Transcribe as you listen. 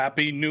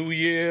Happy New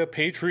Year,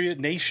 Patriot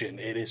Nation.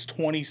 It is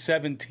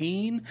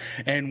 2017,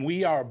 and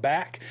we are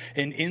back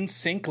and in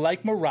sync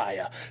like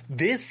Mariah.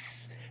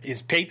 This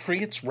is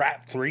Patriots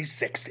Rap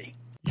 360.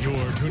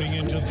 You're tuning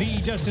into the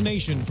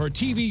destination for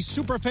TV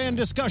superfan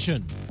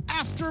discussion,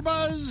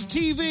 AfterBuzz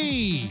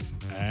TV.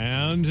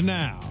 And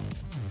now,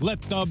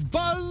 let the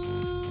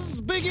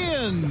buzz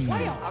begin.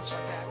 Playoffs?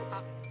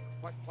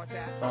 What's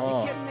that?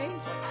 Oh. You kidding me?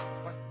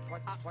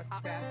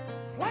 What's that?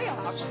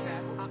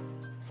 Playoffs?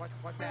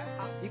 What's that?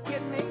 You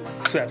kidding me?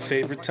 It's that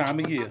favorite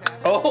time of year.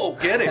 Oh,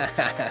 get it.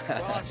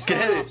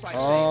 Get it.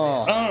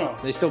 Oh.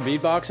 They still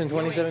beatbox in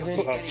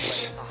 2017?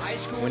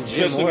 When Jim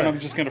Especially when Moore, I'm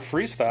just going to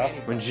freestyle.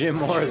 when Jim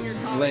Moore is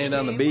laying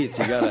down the beats,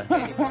 you got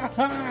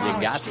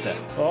to.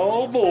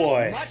 Oh,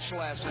 boy.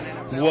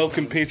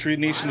 Welcome, Patriot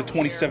Nation, to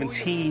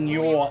 2017,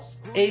 your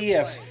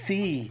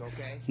AFC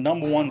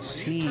number one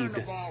seed.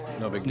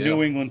 No big deal.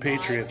 New England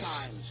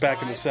Patriots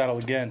back in the saddle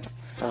again,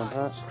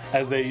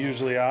 as they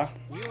usually are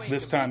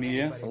this time of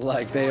year.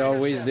 Like they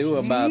always do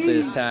about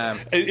this time.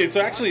 It's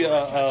actually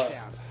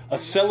a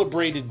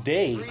celebrated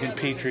day in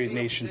Patriot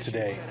Nation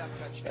today,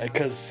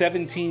 because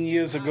 17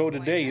 years ago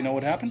today, you know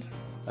what happened?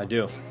 I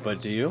do.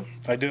 But do you?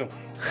 I do.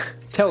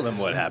 Tell them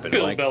what happened,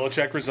 Bill Mike.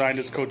 Belichick resigned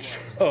as coach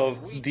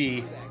of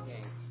the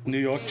New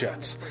York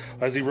Jets.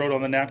 As he wrote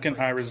on the napkin,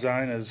 I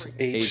resign as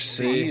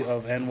HC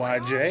of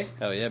NYJ.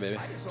 Hell yeah, baby.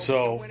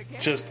 So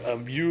just a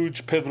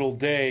huge pivotal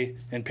day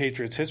in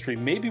Patriots history,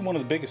 maybe one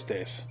of the biggest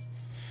days.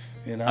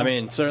 You know? I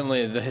mean,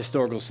 certainly the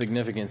historical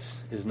significance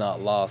is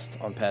not lost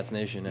on Pat's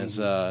Nation. As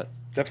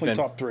definitely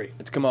top three.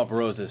 It's come up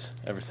roses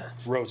ever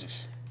since.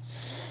 Roses.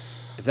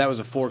 If that was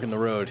a fork in the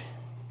road,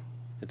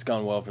 it's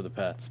gone well for the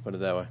Pats. Put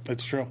it that way.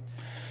 It's true.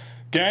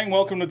 Gang,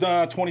 welcome to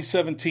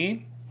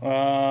 2017.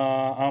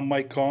 I'm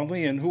Mike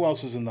Conley, and who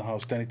else is in the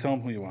house? Danny, tell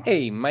them who you are.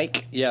 Hey,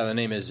 Mike. Yeah, the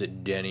name is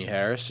Denny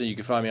Harris. So you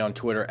can find me on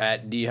Twitter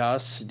at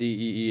Deehaas,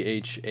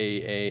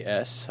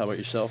 Deehaas. How about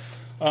yourself?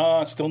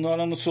 Still not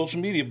on the social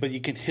media, but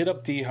you can hit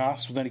up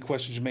D-Haas with any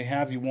questions you may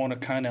have. You want to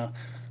kind of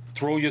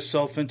throw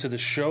yourself into the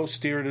show,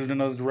 steer it in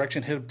another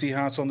direction, hit up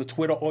D-Haas on the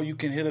Twitter, or you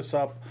can hit us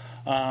up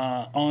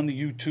on the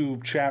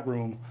YouTube chat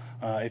room.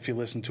 If you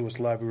listen to us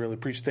live, we really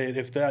appreciate it.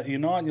 If that you're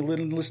not, and you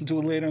listen to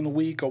it later in the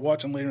week or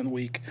watching later in the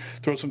week,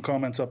 throw some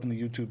comments up in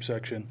the YouTube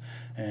section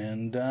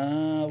and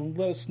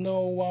let us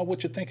know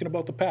what you're thinking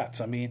about the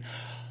Pats. I mean,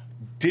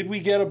 did we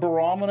get a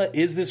barometer?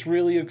 Is this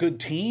really a good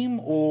team,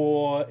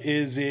 or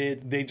is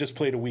it they just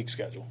played a weak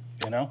schedule?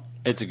 You know,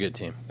 It's a good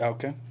team.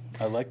 okay,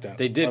 I like that.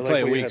 They did I like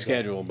play a where your weak head's at.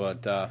 schedule,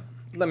 but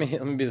let me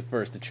be the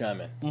first to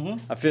chime in. Mm-hmm.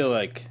 I feel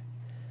like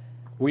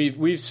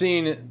we've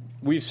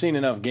seen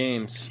enough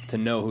games to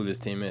know who this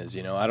team is.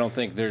 You know, I don't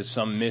think there's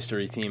some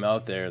mystery team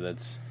out there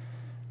that's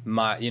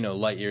light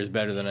years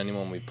better than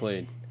anyone we've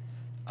played.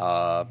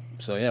 So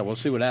yeah, we'll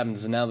see what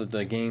happens now that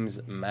the games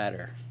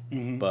matter.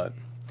 Mm-hmm. But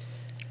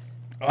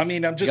I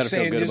mean, I'm just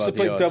saying, just to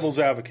play devil's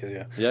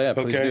advocate. Yeah,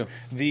 please do.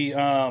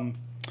 The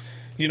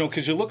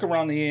because you look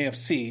around the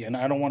AFC, and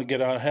I don't want to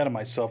get out ahead of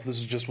myself. This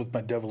is just with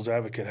my devil's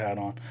advocate hat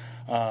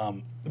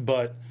on.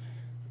 But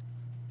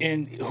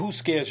who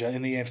scares you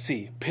in the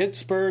AFC?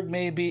 Pittsburgh,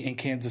 maybe, and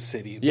Kansas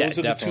City. Yeah, Those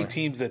are definitely. the two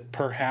teams that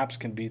perhaps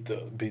can beat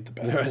the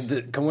Pats.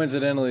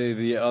 Coincidentally,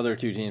 the other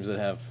two teams that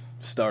have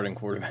starting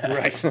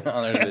quarterbacks, Right.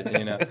 on their,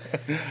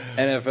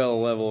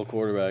 NFL level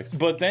quarterbacks.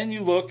 But then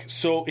you look,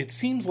 so it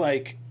seems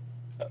like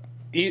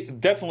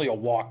definitely a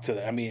walk to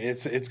that. I mean,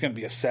 it's going to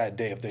be a sad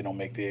day if they don't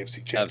make the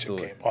AFC Championship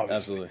game, obviously.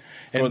 Absolutely.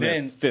 And For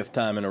then, the fifth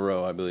time in a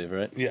row, I believe,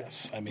 right?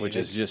 yes, I mean, Which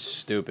is just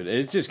stupid.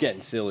 It's just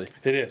getting silly.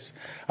 It is.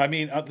 I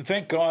mean,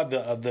 thank God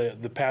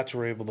the Pats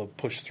were able to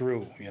push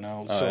through. You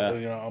know,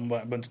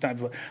 but it's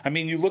time. I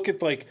mean, you look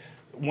at like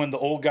when the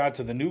old God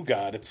to the new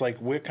God. It's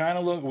like we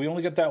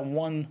only got that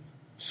one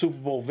Super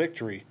Bowl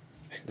victory.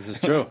 This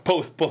is true.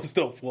 Post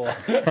up floor.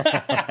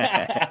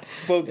 Yeah.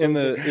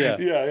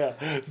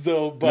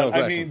 So, but No I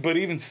question. mean, but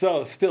even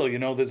so, still,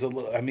 there's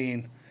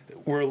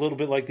we're a little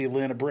bit like the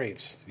Atlanta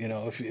Braves.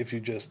 If you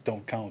just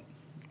don't count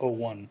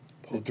 01,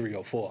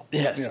 03, 04.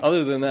 Yes.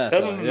 Other than that,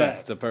 that.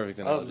 it's a perfect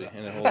analogy,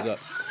 and it holds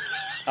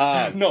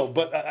up. No,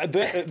 but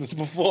this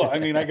before. I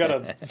mean, I got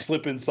to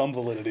slip in some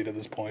validity to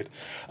this point.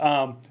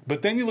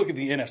 But then you look at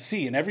the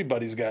NFC, and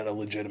everybody's got a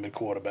legitimate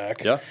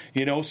quarterback.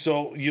 Yeah.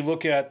 So you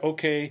look at,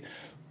 okay,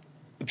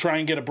 try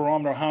and get a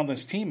barometer of how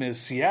this team is.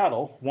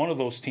 Seattle, one of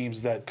those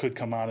teams that could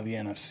come out of the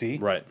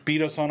NFC, right,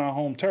 beat us on our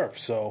home turf.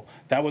 So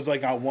that was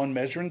like our one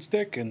measuring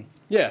stick. And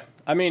yeah,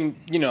 I mean,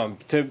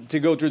 to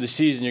go through the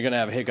season, you're going to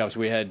have hiccups.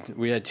 We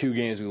had two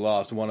games we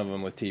lost, one of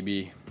them with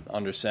TB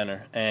under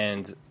center,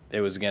 and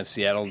it was against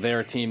Seattle.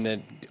 They're a team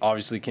that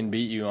obviously can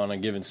beat you on a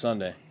given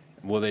Sunday.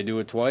 Will they do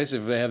it twice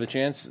if they have the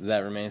chance? That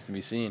remains to be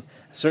seen.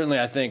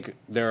 Certainly, I think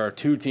there are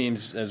two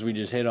teams, as we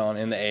just hit on,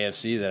 in the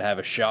AFC that have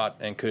a shot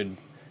and could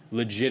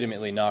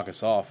legitimately knock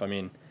us off. I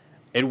mean,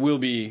 it will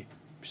be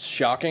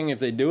shocking if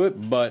they do it,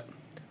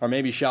 or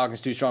maybe shocking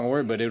is too strong a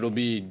word, but it'll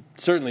be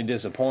certainly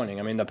disappointing.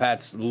 I mean, the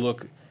Pats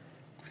look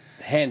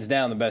hands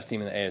down the best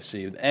team in the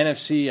AFC. The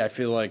NFC, I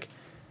feel like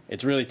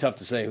it's really tough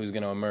to say who's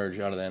going to emerge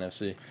out of the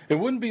NFC. It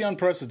wouldn't be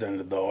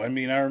unprecedented, though. I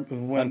mean,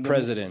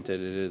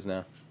 Unprecedented it is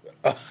now.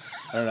 I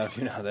don't know if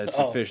you know that's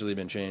officially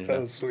been changed. That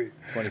now. was sweet.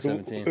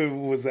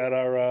 2017. Was that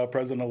our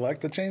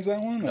president-elect that changed that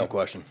one? No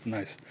question.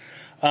 Nice.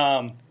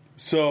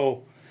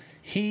 So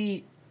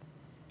he...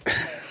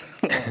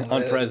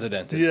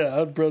 Unprecedented.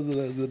 Yeah,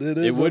 unprecedented.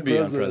 It would be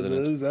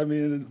unprecedented. I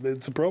mean,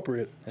 it's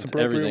appropriate. It's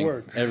appropriate everything.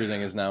 word.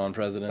 Everything is now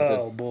unprecedented.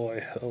 Oh,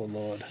 boy. Oh,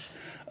 Lord.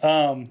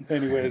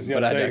 Anyways, yeah,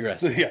 But I thanks.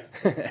 digress.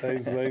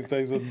 Yeah,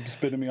 thanks for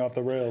spinning me off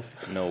the rails.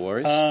 No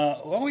worries.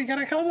 We got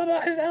to come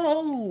about his...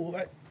 Oh,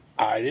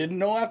 I didn't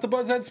know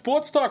AfterBuzz had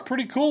sports talk.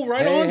 Pretty cool.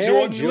 Right Hey, on, hey,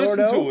 George.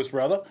 Listen Jordo. to us,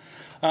 brother.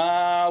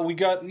 We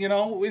got,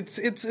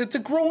 it's a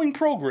growing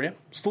program,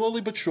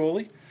 slowly but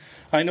surely.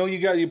 I know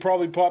you're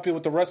probably popular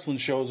with the wrestling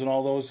shows and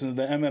all those and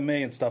the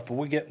MMA and stuff, but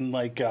we're getting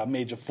like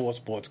major four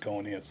sports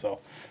going here. So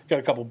got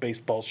a couple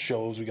baseball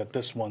shows. We got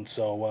this one.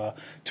 So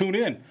tune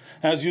in.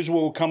 As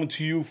usual, we're coming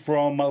to you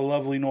from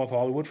lovely North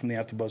Hollywood from the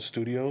AfterBuzz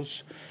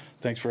Studios.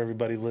 Thanks for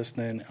everybody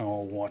listening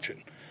and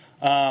watching.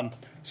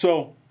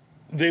 So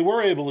they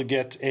were able to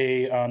get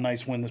a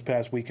nice win this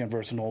past weekend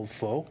versus an old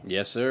foe.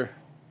 Yes, sir.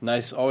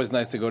 Nice. Always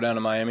nice to go down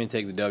to Miami and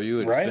take the W.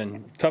 It's Right?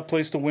 been Tough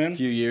place to win. a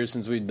few years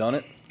since we've done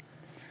it.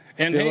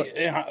 And Feel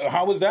hey,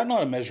 how was that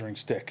not a measuring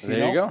stick?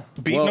 There you go.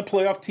 Beating Well- a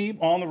playoff team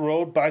on the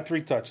road by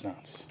 3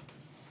 touchdowns.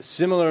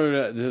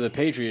 Similar to the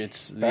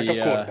Patriots, Backup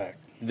quarterback.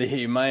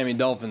 The Miami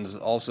Dolphins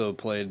also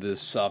played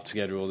this soft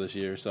schedule this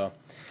year. So,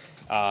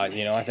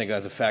 I think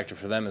that's a factor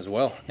for them as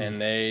well.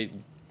 And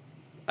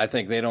I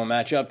think they don't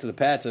match up to the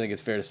Pats. I think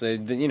it's fair to say,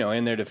 that,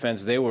 in their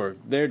defense,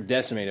 they're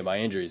decimated by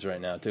injuries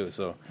right now too.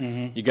 So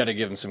you got to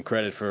give them some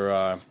credit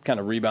for kind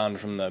of rebounding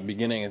from the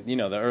beginning.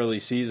 The early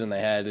season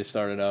they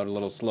started out a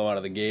little slow out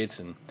of the gates,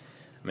 and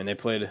I mean they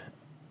played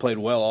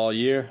well all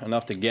year,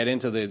 enough to get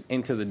into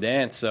the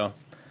dance. So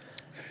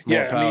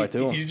more power to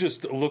them. You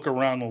just look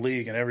around the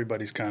league and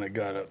everybody's kind of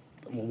got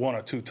one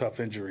or two tough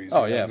injuries.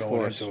 Oh, yeah, of going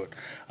course. into it.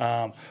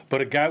 But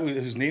a guy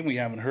whose name we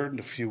haven't heard in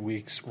a few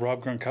weeks,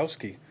 Rob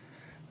Gronkowski.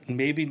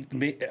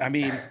 The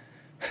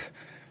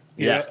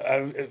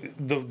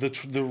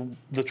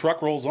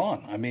truck rolls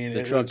on. I mean,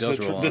 The truck does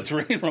roll on. The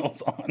train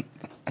rolls on.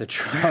 The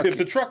truck. If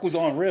the truck was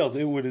on rails,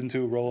 it wouldn't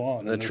roll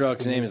on. The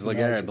truck's name is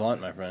LeGarrette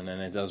Blount, my friend,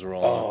 and it does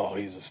roll on. Oh,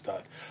 he's a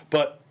stud.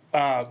 But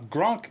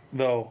Gronk,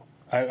 though,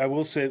 I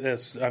will say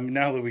this. I mean,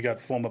 now that we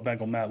got former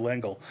Bengal Matt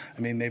Lengel, I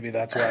mean, maybe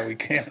that's why we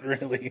can't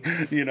really,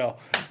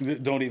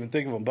 don't even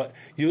think of him. But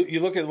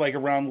you look at, like,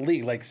 around the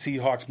league, like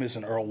Seahawks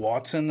missing Earl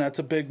Watson. That's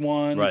a big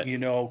one. Right.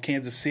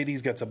 Kansas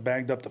City's got some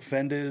banged-up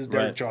defenders.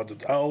 Derek Right.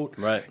 Johnson's out.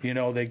 Right.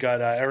 They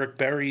got Eric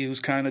Berry, who's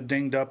kind of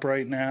dinged up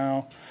right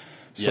now.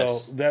 So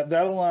Yes.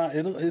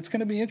 it's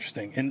going to be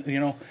interesting,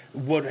 and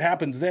what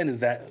happens then is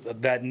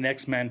that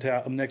next man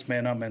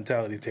up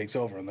mentality takes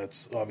over, and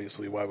that's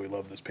obviously why we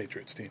love this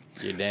Patriots team.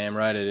 You're damn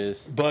right it is.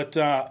 But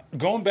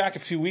going back a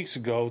few weeks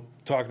ago,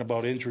 talking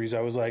about injuries,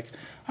 I was like,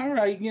 all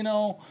right,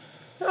 All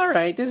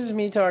right, this is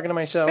me talking to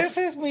myself. this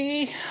is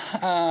me.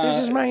 This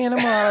is my inner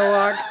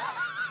monologue.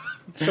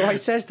 So I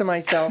says to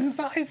myself,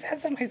 So I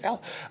said to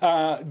myself,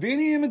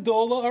 Danny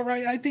Amendola, all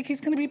right, I think he's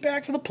going to be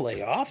back for the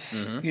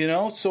playoffs.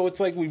 Mm-hmm. So it's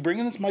like we bring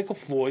in this Michael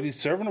Floyd. He's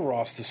serving a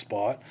roster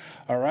spot,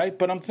 all right?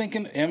 But I'm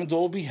thinking Amendola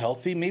will be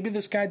healthy. Maybe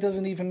this guy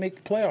doesn't even make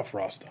the playoff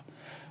roster.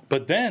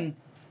 But then,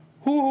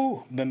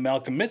 then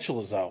Malcolm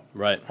Mitchell is out.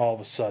 Right. All of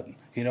a sudden,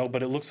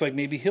 but it looks like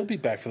maybe he'll be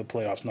back for the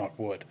playoffs, knock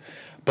wood.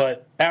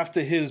 But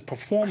after his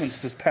performance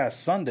this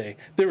past Sunday,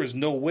 there is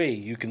no way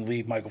you can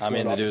leave Michael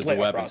Floyd off the dude's a playoff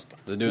weapon. roster.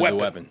 The dude's a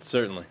weapon,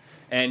 certainly.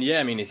 And,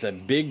 he's a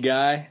big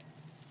guy.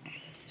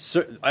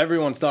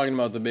 Everyone's talking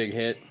about the big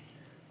hit.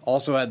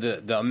 Also had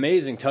the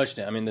amazing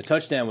touchdown. I mean, the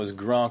touchdown was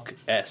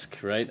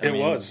Gronk-esque, right? It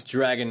was.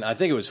 Dragging, I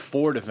think it was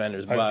 4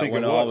 defenders think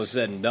when it all was. was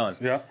said and done.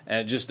 Yeah.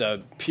 And just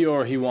a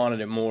pure, he wanted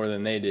it more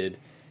than they did,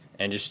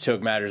 and just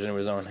took matters into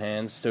his own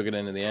hands, took it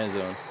into the end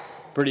zone.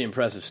 Pretty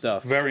impressive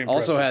stuff. Very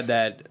impressive. Also had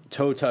that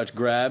toe touch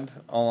grab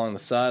along the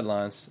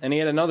sidelines. And he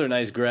had another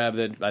nice grab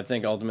that I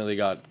think ultimately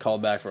got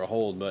called back for a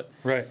hold, but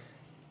Right.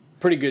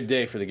 pretty good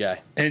day for the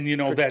guy. And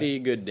Pretty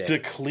that good day.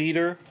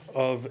 decleater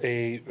of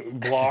a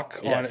block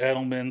on Yes.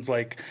 Edelman's,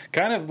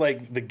 kind of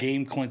like the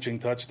game clinching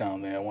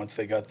touchdown there once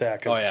they got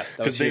that. Oh, yeah.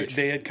 That was huge.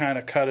 they had kind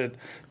of cut it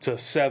to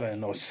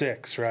 7 or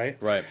 6, right?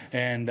 Right.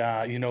 And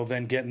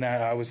then getting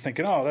that, I was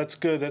thinking, oh, that's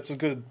good. That's a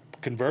good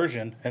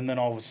conversion. And then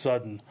all of a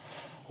sudden,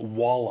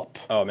 wallop.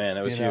 Oh, man,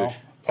 that was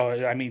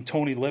huge.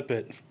 Tony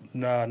Lippett,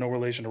 no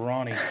relation to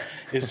Ronnie,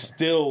 is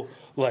still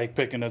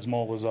picking his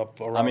molars up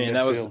around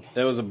midfield.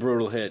 That was a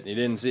brutal hit. You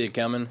didn't see it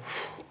coming.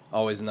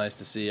 Always nice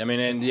to see.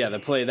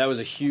 The play, that was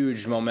a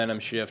huge momentum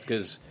shift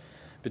because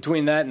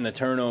between that and the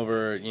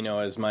turnover,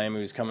 as Miami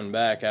was coming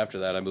back after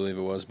that, I believe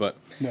it was. But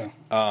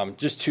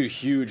just 2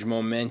 huge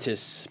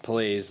momentous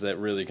plays that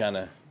really kind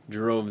of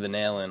drove the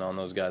nail in on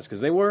those guys because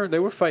they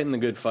were fighting the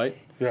good fight.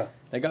 Yeah.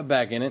 They got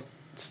back in it.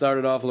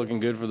 started off looking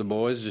good for the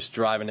boys, just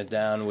driving it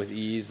down with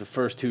ease. The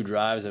first 2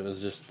 drives, it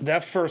was just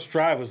That first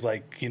drive was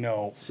like,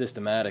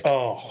 systematic.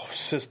 oh,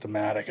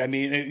 systematic. I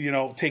mean,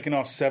 taking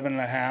off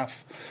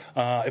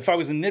 7.5. If I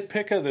was a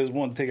nitpicker, there's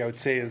one thing I would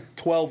say is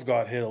 12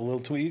 got hit a little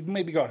too. He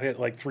maybe got hit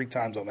like 3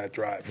 times on that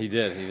drive. He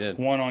did.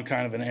 One on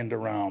kind of an end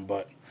around,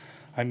 but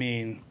I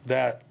mean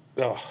it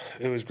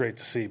was great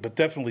to see. But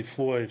definitely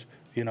Floyd,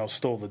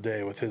 stole the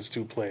day with his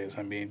 2 plays.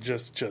 I mean,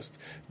 just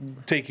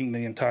taking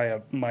the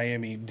entire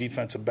Miami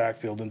defensive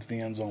backfield into the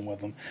end zone with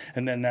him,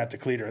 and then that to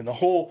Cleater, and the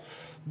whole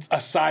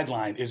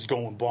sideline is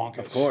going bonkers.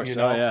 Of course,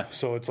 oh yeah.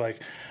 So it's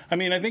like, I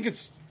mean, I think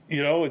it's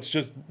it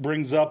just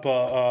brings up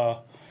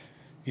a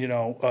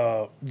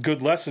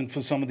good lesson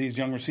for some of these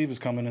young receivers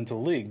coming into the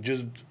league.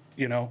 Just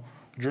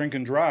drink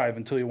and drive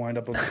until you wind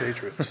up on the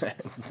Patriots.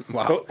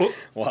 Wow.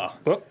 Wow.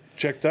 Oh,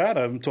 check that.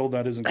 I'm told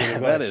that isn't good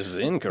advice. That is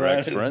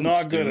incorrect, that is friends.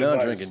 not good Do not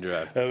advice. drink and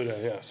drive. Oh, no,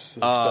 yes.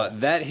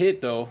 Bad. That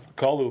hit, though,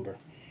 Call Uber.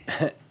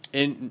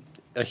 in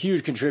a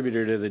huge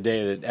contributor to the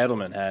day that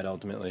Edelman had,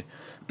 ultimately.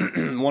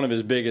 One of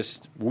his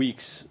biggest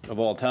weeks of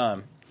all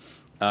time.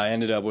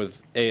 Ended up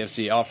with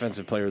AFC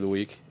Offensive Player of the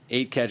Week.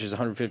 8 catches,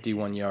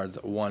 151 yards,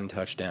 1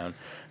 touchdown.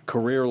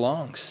 Career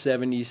long,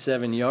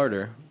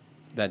 77-yarder.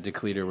 That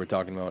Decleater we're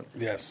talking about.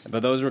 Yes.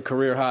 But those were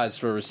career highs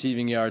for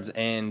receiving yards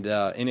and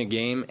in a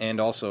game, and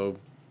also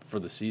for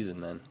the season.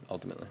 Then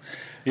ultimately,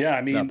 Yeah,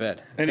 I mean, not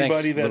bad. Anybody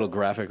Thanks, that little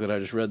graphic that I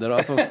just read that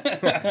off of.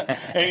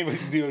 anybody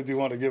do you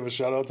want to give a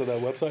shout out to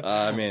that website?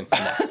 I mean,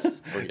 no,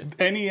 we're good.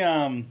 Any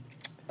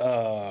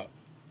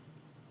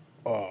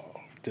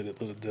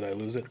did I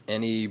lose it?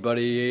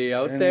 Anybody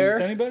out there?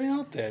 Anybody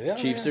out there? Yeah,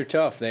 Chiefs are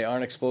tough. They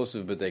aren't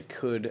explosive, but they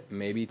could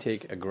maybe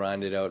take a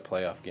grinded out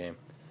playoff game.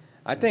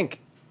 I think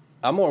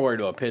I'm more worried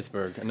about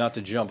Pittsburgh, not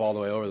to jump all the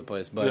way over the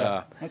place,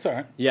 but that's all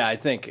right. Yeah, I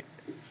think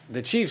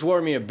the Chiefs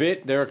worry me a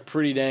bit. They're a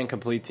pretty dang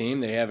complete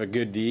team. They have a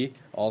good D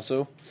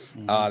also.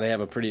 They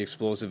have a pretty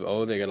explosive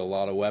O. They got a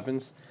lot of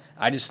weapons.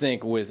 I just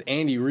think with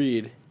Andy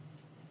Reid,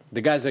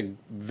 the guy's a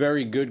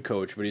very good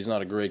coach, but he's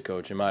not a great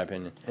coach, in my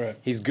opinion. Right.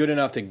 He's good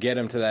enough to get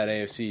him to that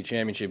AFC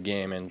Championship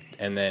game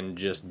and then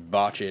just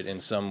botch it in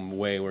some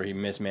way where he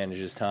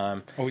mismanages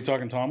time. Are we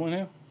talking Tomlin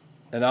here?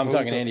 And I'm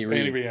talking Andy Reid.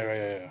 Andy Reid,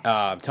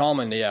 yeah.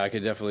 Tomlin, I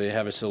could definitely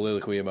have a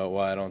soliloquy about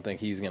why I don't think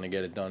he's going to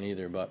get it done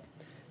either. But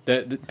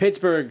the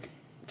Pittsburgh,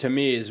 to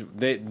me, is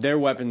their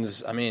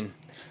weapons. I mean,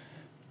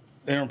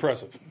 They're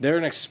impressive. they're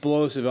an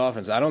explosive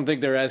offense. I don't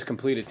think they're as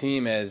complete a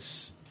team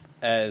as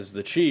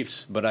the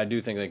Chiefs, but I do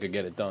think they could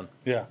get it done.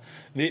 Yeah.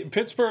 The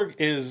Pittsburgh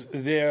is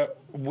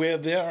where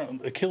their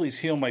Achilles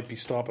heel might be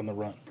stopping the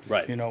run.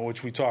 Right.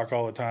 Which we talk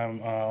all the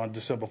time on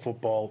December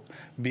football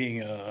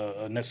being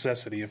a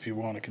necessity if you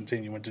want to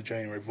continue into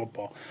January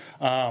football.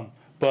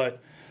 But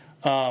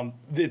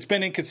it's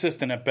been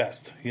inconsistent at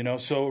best,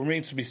 so it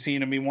remains to be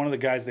seen. I mean, one of the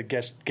guys that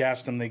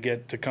gashed them, they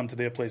get to come to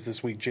their place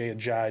this week, Jay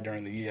Ajayi,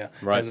 during the year,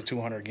 has a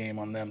 200 game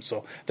on them.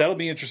 So that'll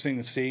be interesting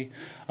to see.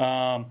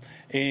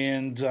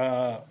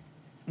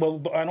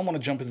 Well, I don't want to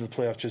jump into the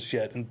playoffs just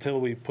yet until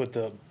we put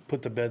to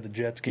bed the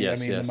Jets game.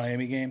 Yes, the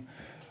Miami game.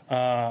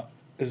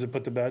 Is it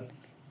put to bed?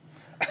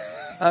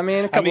 I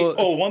mean,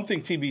 one thing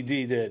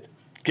TBD did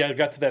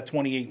got to that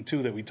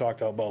 28-2 that we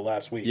talked about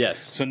last week. Yes.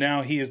 So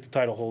now he is the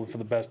title holder for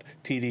the best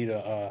TD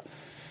to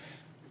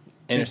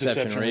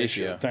interception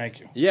ratio. Thank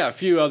you. Yeah, a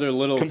few other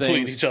little Complete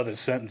things. each other's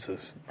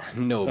sentences.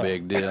 No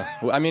big deal.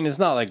 I mean, it's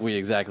not like we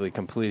exactly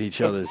complete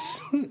each other's.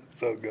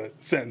 So good.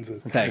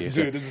 Sentences. Thank you,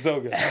 Dude, it's so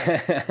good.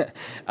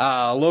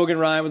 Logan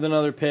Ryan with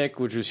another pick,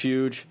 which was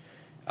huge.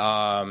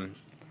 I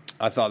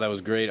thought that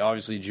was great.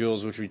 Obviously,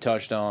 Jules, which we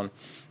touched on.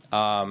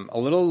 A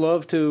little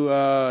love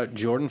to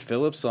Jordan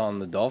Phillips on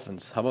the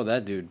Dolphins. How about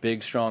that, dude?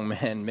 Big, strong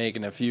man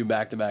making a few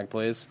back-to-back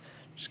plays.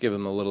 Just give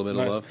him a little bit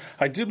of love.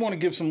 I did want to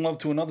give some love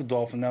to another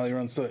Dolphin now that you're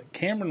on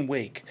Cameron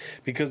Wake,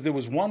 because there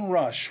was one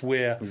rush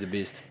where He's a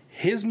beast.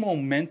 His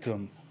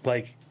momentum,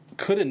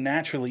 could have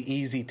naturally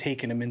easy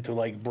taken him into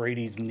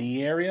Brady's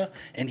knee area,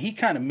 and he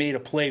kind of made a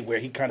play where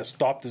he kind of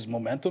stopped his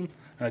momentum,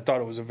 and I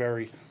thought it was a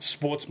very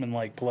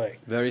sportsman-like play.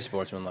 Very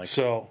sportsman-like.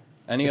 So,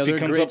 any if other he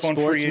comes great up on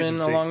free sportsmen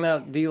agency, along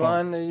that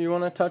D-line that you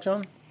want to touch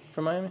on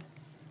for Miami?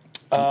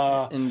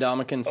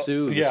 Ndamukong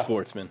Suh, the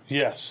sportsman.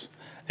 Yes.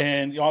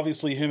 And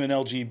obviously him and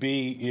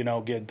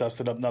LGB, get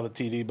dusted up. Another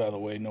TD, by the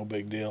way, no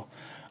big deal.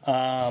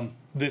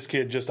 This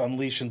kid just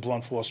unleashing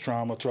blunt force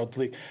trauma throughout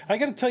the league. I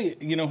got to tell you,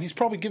 he's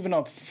probably given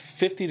up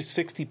 50 to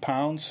 60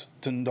 pounds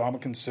to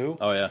Ndamukong Suh.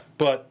 Oh, yeah.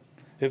 But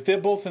if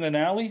they're both in an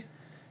alley,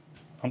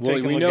 I'm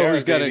taking we know LeGarrette,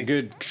 he's got baby. a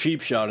good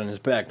cheap shot in his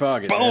back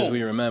pocket, Boom! as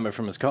we remember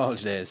from his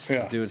college days.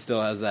 Yeah. Dude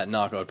still has that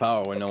knockout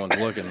power when no one's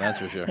looking, that's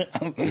for sure.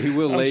 He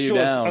will lay you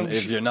sure- down I'm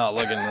if sure- you're not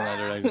looking in that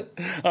direction.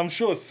 I'm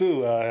sure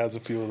Sue has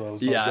a few of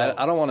those. no Yeah, doubt.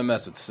 I don't want to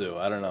mess with Sue.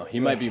 I don't know. He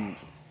might be.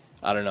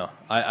 I don't know.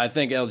 I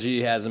think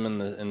LG has him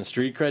in the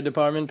street cred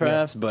department,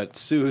 perhaps, but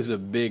Sue is a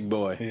big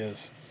boy. He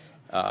is.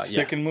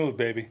 Stick and move,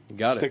 baby. You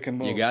got Stick it. and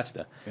move. You got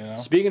to. know?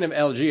 Speaking of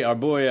LG, our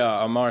boy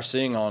Amar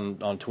Singh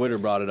on Twitter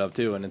brought it up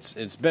too, and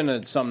it's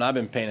been something I've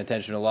been paying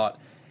attention to a lot.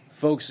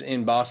 Folks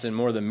in Boston,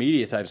 more the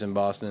media types in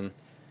Boston,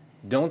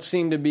 don't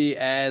seem to be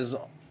as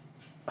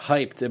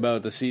hyped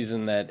about the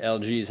season that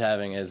LG is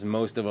having as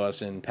most of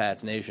us in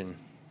Pats Nation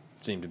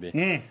seem to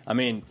be. I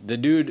mean, the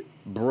dude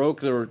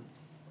broke the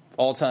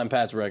all-time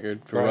Pats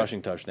record for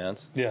rushing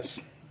touchdowns. Yes.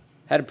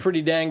 Had a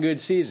pretty dang good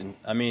season.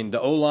 I mean, the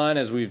O-line,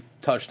 as we've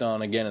touched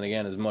on again and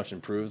again, is much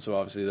improved, so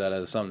obviously that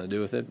has something to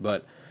do with it.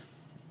 But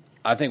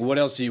I think what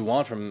else do you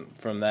want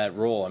from that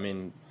role? I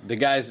mean, the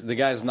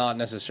guy's not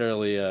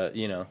necessarily,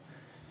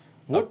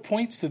 What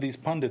points do these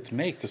pundits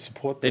make to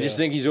support They just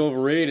think he's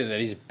overrated, that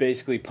he's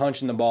basically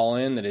punching the ball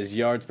in, that his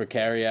yards per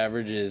carry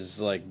average is,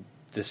 like,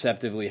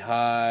 deceptively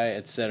high,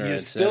 et cetera, you et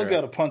still cetera.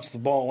 got to punch the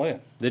ball in.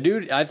 The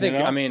dude, I think, You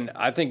know?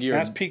 I think you're...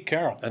 Ask Pete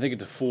Carroll. I think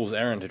it's a fool's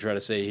errand to try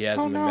to say he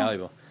hasn't been no.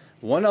 valuable.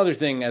 One other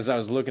thing, as I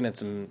was looking at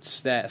some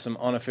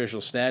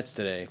unofficial stats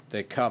today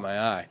that caught my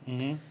eye,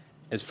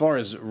 as far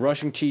as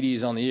rushing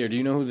TDs on the year, do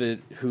you know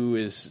who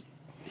is?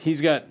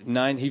 He's got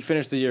 9. He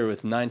finished the year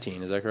with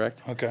 19. Is that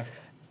correct? Okay.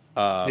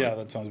 Yeah,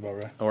 that sounds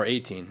about right. Or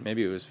 18?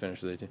 Maybe it was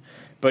finished with 18.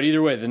 But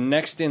either way, the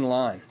next in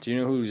line. Do you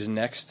know who's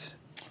next?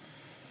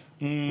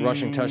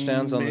 Rushing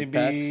touchdowns on the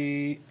Pats.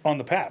 Maybe on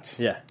the Pats.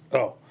 Yeah,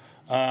 Oh,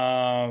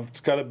 it's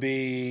got to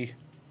be.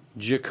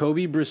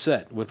 Jacoby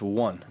Brissett with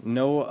 1.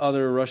 No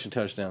other rushing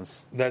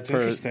touchdowns. That's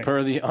interesting.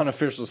 Per the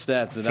unofficial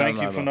stats that Thank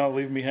I'm you for not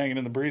leaving me hanging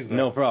in the breeze there.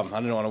 No problem. I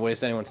didn't want to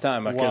waste anyone's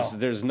time because Wow.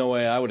 there's no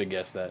way I would have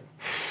guessed that.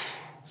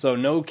 So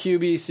no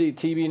QB.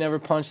 TB never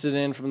punched it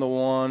in from the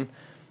 1.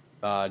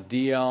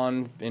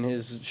 Dion in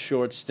his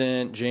short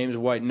stint. James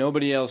White.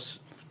 Nobody else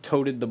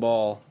toted the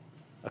ball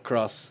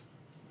across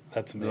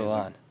That's the amazing.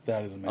 line.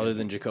 That is amazing. Other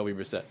than Jacoby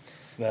Brissett.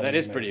 That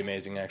is pretty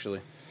amazing,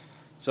 actually.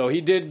 So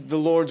he did the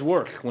Lord's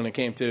work when it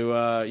came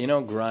to,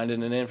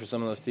 grinding it in for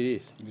some of those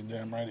TDs. You're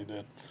damn right he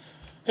did.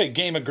 Hey,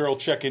 Gamer Girl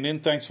checking in.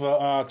 Thanks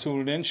for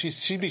tuning in.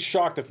 She'd be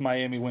shocked if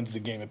Miami wins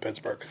the game in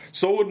Pittsburgh.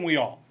 So wouldn't we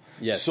all.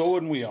 Yes. So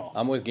wouldn't we all.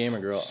 I'm with Gamer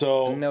Girl.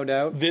 So no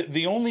doubt.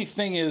 The only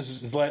thing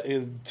is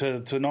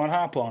to not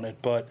hop on it,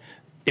 but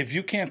if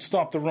you can't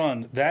stop the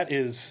run, that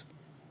is,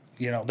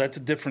 that's a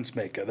difference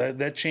maker.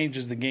 That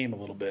changes the game a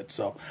little bit.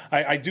 So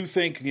I do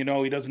think, he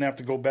doesn't have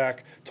to go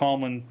back,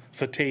 Tomlin,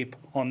 for tape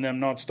on them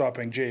not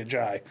stopping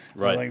Jai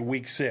Right. like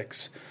week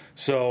 6.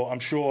 So I'm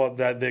sure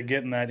that they're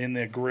getting that in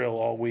their grill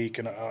all week,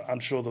 and I'm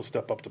sure they'll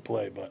step up to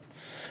play. But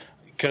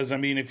because,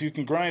 if you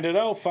can grind it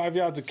out, 5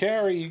 yards of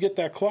carry, you get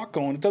that clock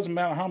going. It doesn't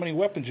matter how many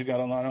weapons you got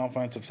on the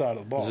offensive side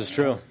of the ball. This is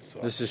true. So,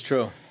 This is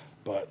true.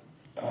 but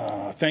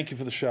thank you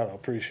for the shout out.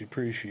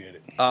 Appreciate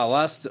it.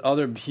 Last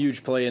other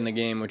huge play in the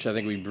game, which I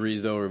think we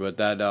breezed over, but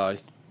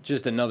that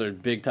just another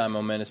big-time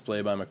momentous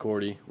play by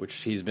McCourty, which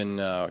he's been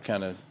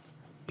kind of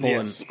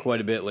pulling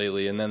quite a bit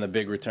lately, and then the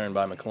big return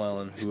by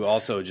McClellan, who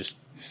also just...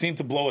 Seemed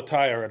to blow a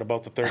tire at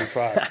about the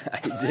 35.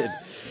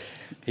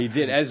 He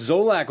did. As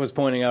Zolak was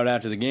pointing out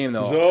after the game,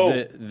 though,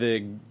 Zo.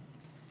 the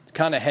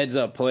kind of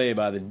heads-up play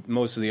by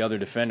most of the other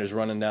defenders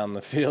running down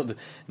the field,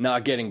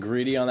 not getting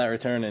greedy on that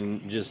return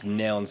and just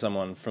nailing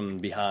someone from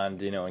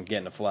behind, and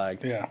getting a flag.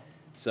 Yeah.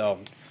 So,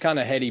 kind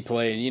of heady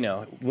play.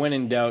 When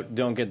in doubt,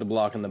 don't get the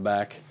block in the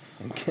back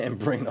and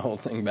bring the whole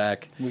thing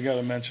back. We got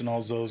to mention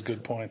all those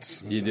good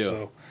points. You do.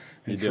 So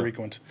You do.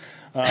 infrequent.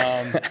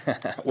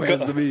 Where's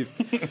the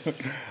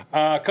beef?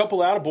 A couple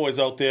attaboys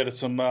out there to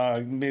some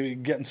maybe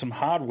getting some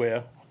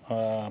hardware.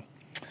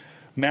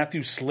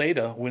 Matthew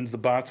Slater wins the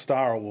Bart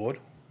Starr Award.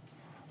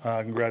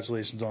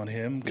 Congratulations on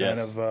him. Kind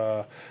Yes.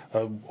 of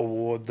an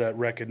award that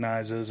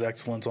recognizes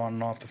excellence on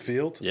and off the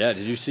field. Yeah,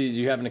 did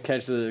you happen to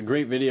catch the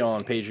great video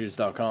on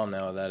Patriots.com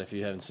now of that if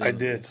you haven't seen I it?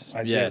 did.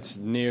 It's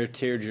near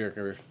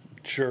tearjerker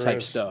Sure type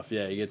is. stuff.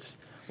 Yeah, he gets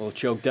a little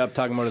choked up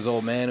talking about his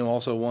old man who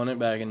also won it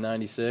back in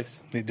 '96.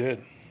 He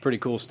did. Pretty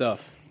cool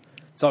stuff.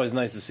 It's always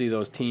nice to see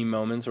those team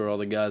moments where all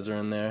the guys are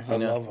in there. I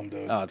love them,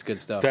 dude. Oh, it's good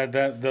stuff.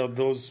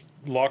 Those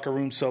locker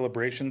room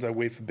celebrations, I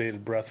wait for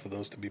bated breath for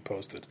those to be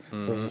posted.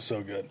 Those are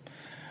so good.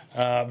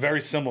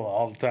 Very similar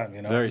all the time,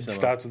 Very It similar.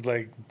 starts with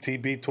like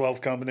TB12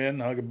 coming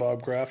in, hugging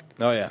Bob Kraft.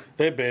 Oh yeah.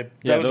 Hey, babe.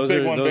 Yeah, That was those a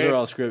big are one, those babe. are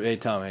all script. Hey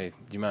Tom, do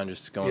you mind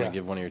just going Yeah. and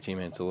give one of your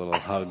teammates a little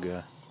hug?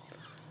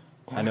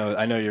 I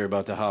know you're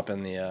about to hop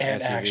in the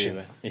And SUV. action.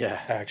 But yeah,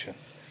 Action.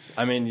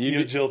 I mean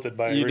You're jilted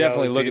by you reality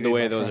definitely look at the TV,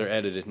 way my those friend. are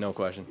edited, no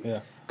question.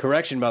 Yeah.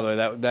 Correction, by the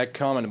way, that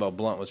comment about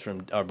Blunt was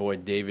from our boy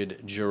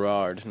David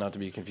Gerard, not to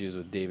be confused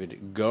with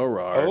David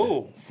Garrard.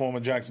 Oh,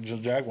 former Jacksonville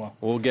Jaguar.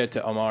 We'll get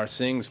to Amar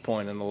Singh's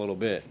point in a little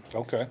bit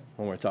Okay.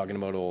 when we're talking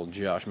about old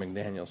Josh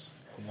McDaniels.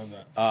 I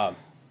love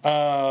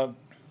that.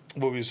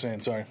 What were you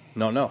saying? Sorry.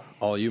 No,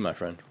 all you, my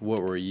friend. What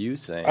were you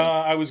saying?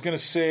 I was going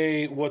to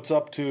say what's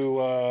up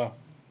to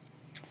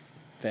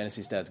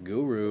Fantasy Stats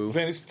Guru.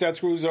 Fantasy Stats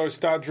Guru's our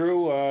star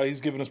Drew. He's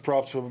giving us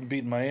props for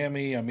beating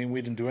Miami. I mean,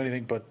 we didn't do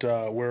anything, but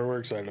we're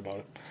excited about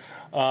it.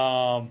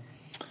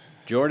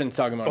 Jordan's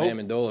talking about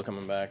Amendola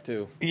coming back,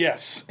 too.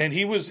 Yes, and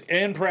he was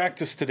in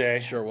practice today.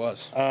 Sure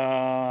was.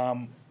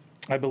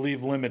 I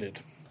believe limited.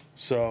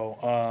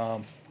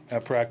 So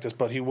at practice,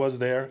 but he was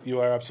there. You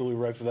are absolutely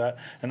right for that,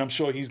 and I'm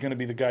sure he's going to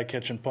be the guy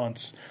catching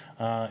punts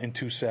in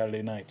 2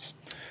 Saturday nights.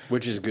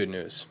 Which is good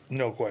news.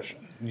 No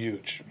question.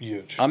 Huge.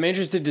 I'm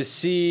interested to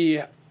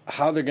see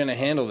how they're going to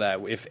handle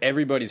that if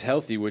everybody's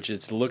healthy, which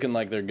it's looking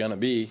like they're going to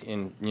be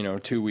in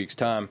 2 weeks'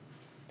 time.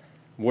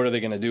 What are they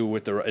going to do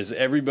with is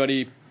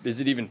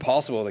it even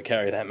possible to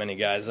carry that many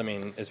guys? I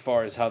mean, as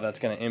far as how that's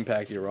going to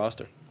impact your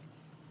roster.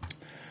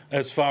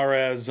 As far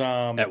as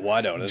at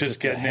wideout, it's just a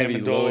getting heavy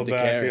Amendola load to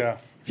back, carry. yeah.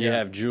 If you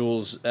have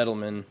Jules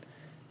Edelman,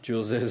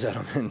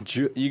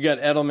 you got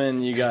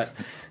Edelman, you got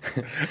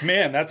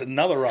man, that's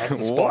another roster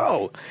spot.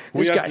 Whoa,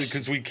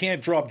 Because we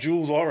can't drop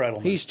Jules or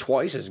Edelman. He's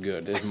twice as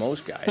good as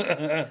most guys.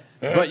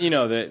 But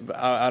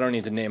I don't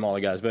need to name all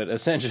the guys, but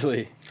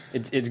essentially,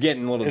 it's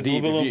getting a little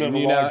deep.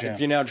 If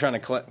you're now trying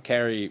to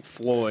carry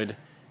Floyd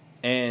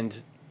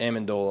and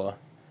Amendola,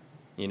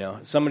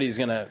 somebody's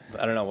gonna.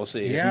 I don't know. We'll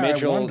see. Yeah,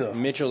 if I wonder.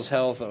 Mitchell's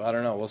health. I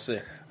don't know. We'll see.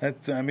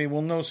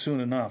 We'll know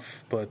soon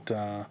enough. But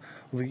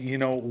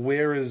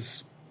where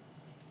is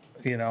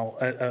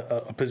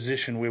a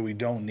position where we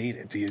don't need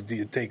it? Do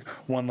you take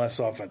one less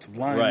offensive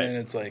lineman? Right.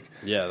 It's like,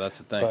 yeah, that's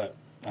the thing. But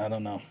I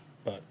don't know.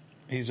 But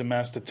he's a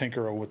master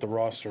tinkerer with the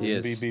roster. He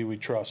is. BB, we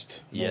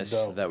trust. No Yes,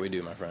 doubt. that we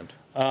do, my friend.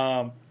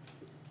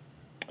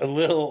 A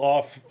little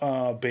off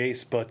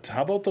base, but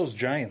how about those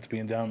Giants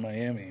being down in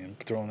Miami and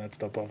throwing that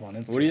stuff up on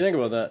Instagram? What do you think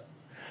about that?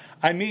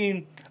 I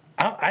mean,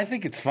 I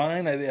think it's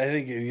fine. I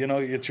think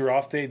it's your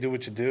off day. Do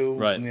what you do.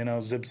 Right.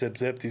 Zip, zip,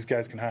 zip. These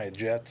guys can hire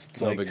jets.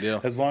 It's No big deal.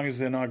 As long as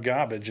they're not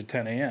garbage at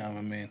 10 a.m.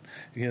 I mean,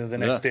 the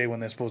next day when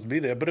they're supposed to be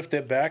there. But if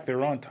they're back,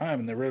 they're on time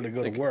and they're ready to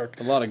go to work.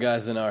 A lot of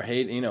guys in our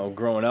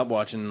growing up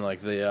watching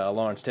like the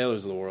Lawrence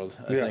Taylors of the world,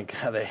 I think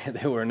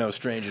they were no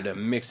stranger to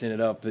mixing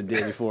it up the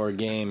day before a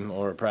game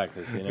or a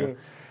practice.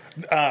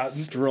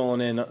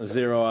 Strolling in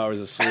 0 hours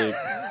of sleep.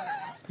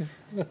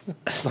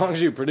 As long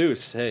as you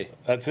produce, hey.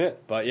 That's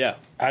it. But yeah.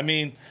 I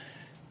mean,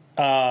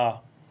 I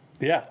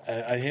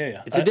hear you.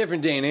 It's a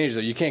different day and age,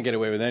 though. You can't get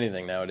away with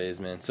anything nowadays,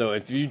 man. So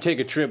if you take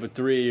a trip with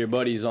 3 of your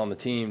buddies on the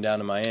team down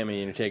to Miami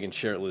and you're taking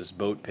shirtless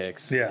boat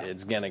pics,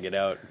 it's going to get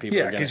out.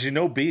 Because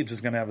Biebs is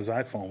going to have his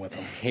iPhone with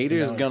him.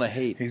 Haters going to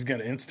hate. He's going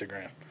to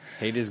Instagram.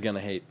 Haters going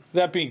to hate.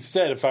 That being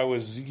said, if I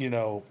was,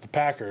 the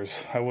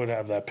Packers, I would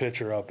have that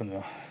picture up in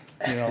the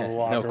the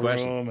locker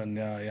room,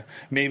 and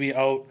maybe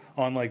out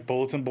on like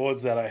bulletin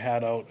boards that I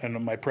had out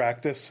in my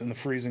practice in the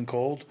freezing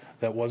cold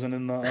that wasn't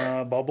in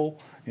the bubble.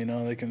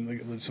 They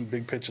can some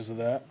big pictures of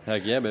that.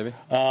 Heck yeah, baby.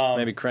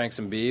 Maybe crank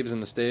some Biebs in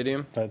the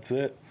stadium. That's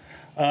it.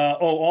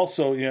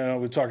 Also,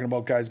 we're talking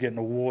about guys getting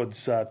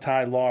awards.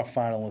 Ty Law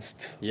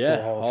finalist. For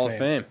the Hall of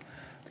Fame.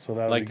 So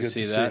that would be good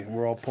to see.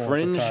 We're all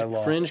pulling for Ty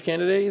Law. Fringe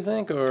candidate, you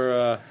think,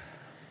 or?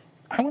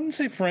 I wouldn't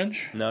say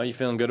fringe. No, you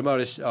feeling good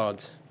about his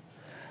odds?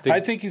 I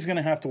think he's going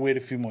to have to wait a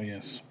few more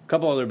years. A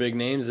couple other big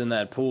names in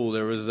that pool.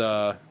 There was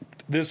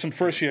there's some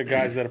first-year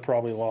guys that are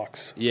probably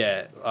locks.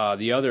 Yeah,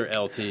 the other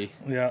LT.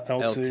 Yeah,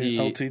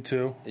 LT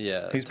too.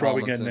 Yeah, he's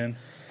probably getting in.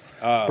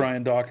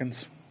 Brian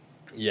Dawkins.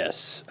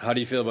 Yes. How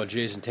do you feel about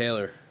Jason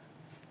Taylor?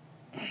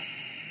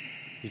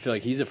 You feel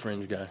like he's a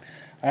fringe guy?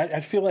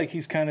 I feel like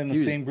he's kind of in the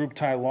same group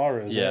Ty Law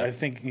is. Yeah. I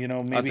think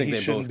maybe he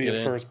shouldn't be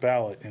a first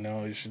ballot.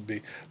 He should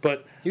be.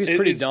 But he was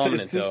pretty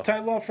dominant. Is this Ty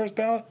Law first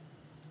ballot?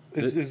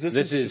 This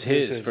is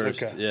his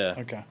first. Okay. Yeah.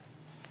 Okay.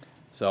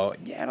 So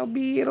it'll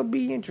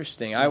be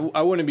interesting.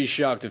 I wouldn't be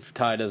shocked if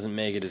Ty doesn't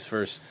make it his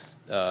first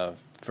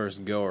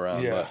go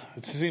around. Yeah,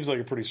 it seems like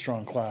a pretty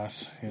strong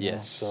class.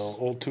 Yes. So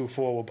old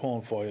 2-4, we're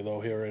pulling for you though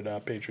here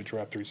at Patriots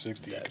Rap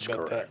 360. That's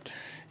correct.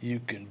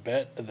 You can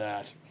bet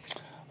that.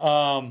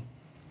 One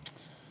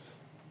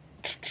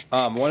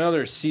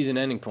other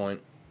season-ending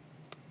point.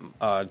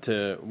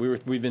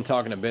 We've been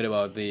talking a bit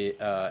about the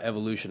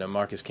evolution of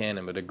Marcus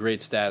Cannon, but a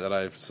great stat that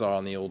I saw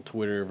on the old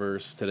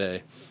Twitterverse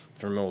today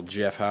from old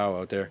Jeff Howe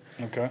out there.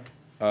 Okay.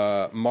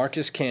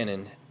 Marcus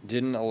Cannon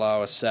didn't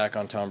allow a sack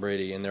on Tom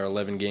Brady in their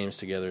 11 games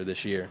together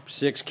this year.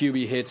 6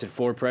 QB hits and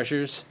 4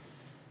 pressures.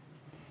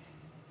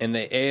 In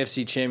the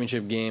AFC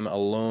Championship game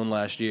alone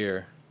last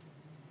year,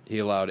 he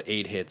allowed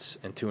 8 hits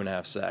and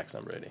 2.5 sacks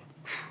on Brady.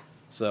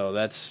 So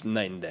that's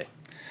night and day.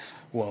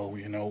 Well,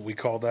 we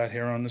call that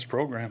here on this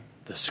program.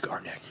 The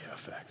Scarnecchia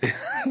effect.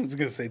 I was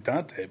going to say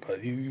Dante,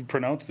 but you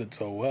pronounced it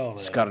so well.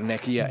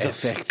 Scarnecchia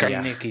effect.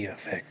 Scarnecchia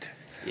effect.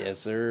 Yes,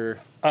 sir.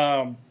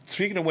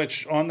 Speaking of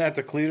which, on that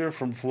decleater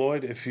from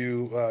Floyd, if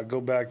you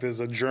go back, there's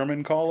a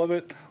German call of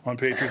it on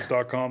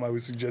Patriots.com. I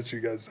would suggest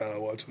you guys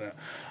watch that.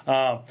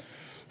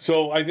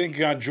 So I think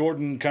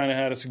Jordan kind of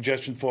had a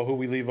suggestion for who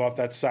we leave off.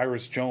 That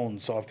Cyrus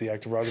Jones off the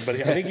active roster,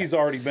 but I think he's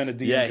already been a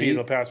DNP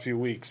the past few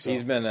weeks. So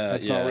he's been a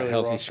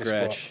healthy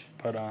scratch. Spot.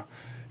 But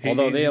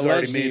although he's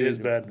already made his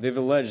bed. They've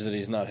alleged that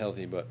he's not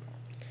healthy, but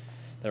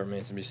that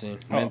remains to be seen.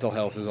 Mental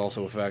health is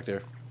also a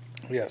factor.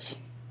 Yes.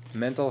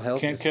 Mental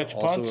health can't is catch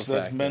also punch. a factor.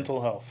 That's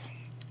mental health.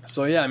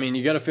 So yeah, I mean,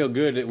 you got to feel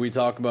good that we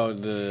talk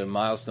about the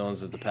milestones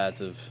that the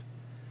Pats have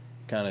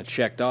kind of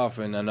checked off,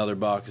 and another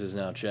box is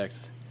now checked.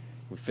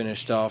 We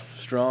finished off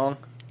strong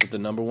with the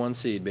number 1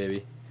 seed,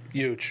 baby.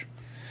 Huge.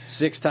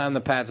 6th time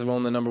the Pats have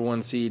owned the number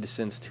 1 seed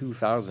since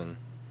 2000.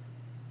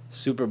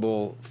 Super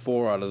Bowl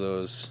 4 out of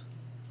those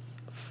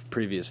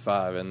previous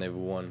 5, and they've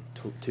won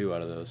 2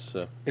 out of those.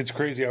 So It's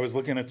crazy. I was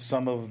looking at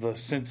some of the,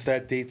 since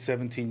that date,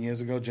 17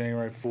 years ago,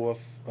 January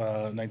 4th,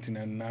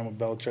 1999, when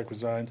Belichick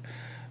resigned.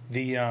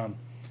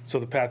 So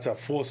the Pats have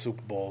 4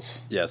 Super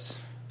Bowls, yes,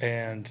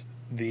 and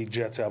the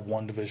Jets have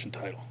 1 division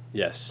title.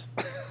 yes.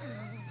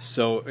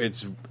 So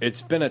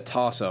it's been a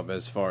toss-up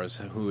as far as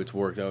who it's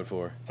worked out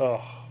for.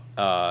 Oh,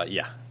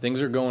 Yeah,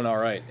 things are going all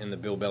right in the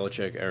Bill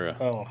Belichick era.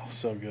 oh,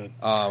 so good.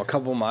 A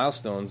couple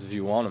milestones if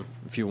you want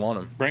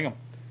them. Bring them.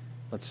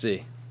 Let's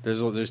see.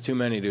 There's too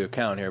many to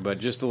count here, but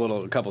just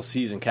a couple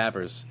season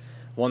cappers.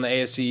 Won the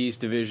AFC East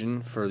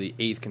division for the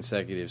 8th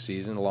consecutive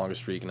season, the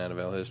longest streak in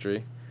NFL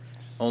history.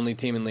 Only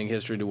team in league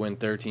history to win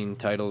 13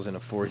 titles in a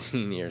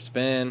 14-year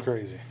span.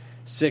 Crazy.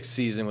 6th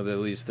season with at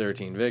least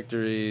 13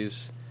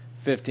 victories.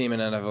 5th team in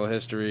NFL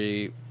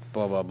history,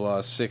 blah, blah, blah.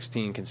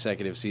 16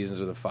 consecutive seasons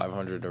with a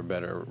 500 or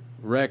better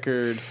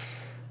record.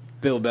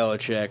 Bill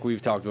Belichick,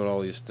 we've talked about all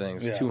these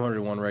things. Yeah.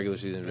 201 regular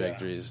season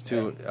victories.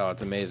 Oh,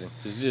 it's amazing.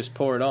 Just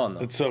pour it on,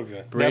 though. It's so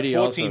good. Brady that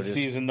 14th also just-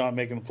 season not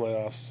making the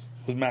playoffs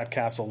was Matt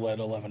Castle led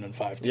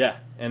 11-5. Yeah,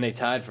 and they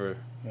tied for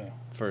Yeah.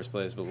 first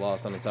place, but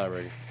lost on the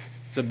tiebreaker.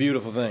 It's a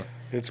beautiful thing.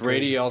 It's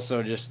Brady crazy.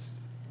 also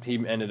he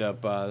ended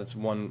up. That's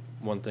one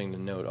thing to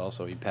note.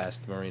 Also, he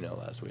passed Marino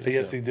last week.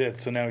 Yes, so. he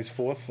did. So now he's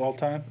 4th all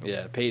time.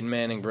 Yeah, Peyton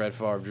Manning, Brett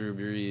Favre, Drew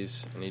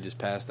Brees, and he just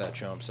passed that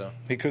chump. So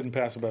He couldn't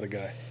pass a better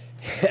guy.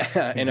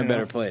 in a Yeah.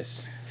 better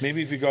place.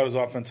 Maybe if he got his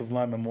offensive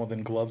lineman more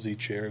than gloves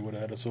each year, he would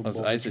have had a Super Those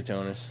Bowl.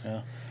 isotoners.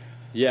 Yeah.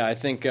 Yeah, I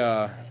think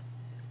I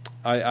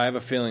have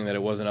a feeling that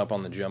it wasn't up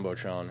on the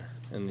jumbotron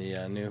in the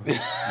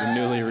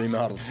newly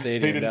remodeled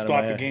stadium. They didn't down in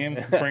start the Miami.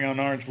 game. Bring on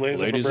orange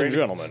blazer. Ladies for and Brady.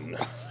 gentlemen,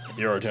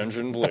 your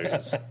attention,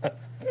 please.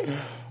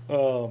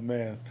 Oh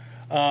man.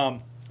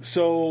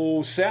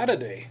 So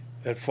Saturday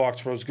at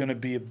Foxborough is going to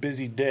be a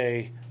busy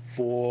day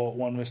for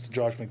one Mr.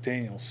 Josh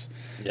McDaniels.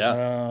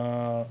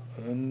 Yeah.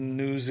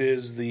 News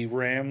is the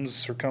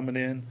Rams are coming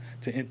in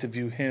to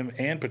interview him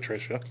and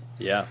Patricia,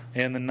 Yeah.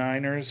 and the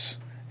Niners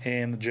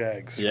and the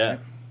Jags. Yeah. right?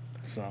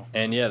 So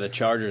And the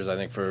Chargers, I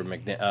think,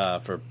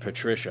 for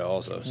Patricia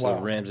also. So Wow.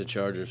 Rams and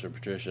Chargers for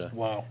Patricia.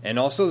 wow. And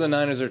also the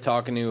Niners are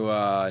talking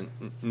to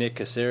Nick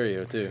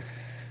Caserio too.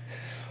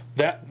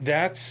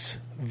 That's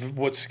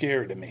what's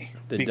scary to me.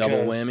 The double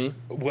whammy,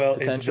 Well, it's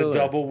the potential, or-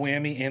 double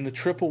whammy and the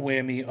triple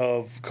whammy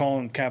of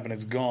Colin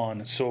Kaepernick's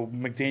gone, so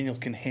McDaniels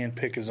can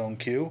handpick his own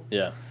Q.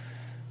 Yeah.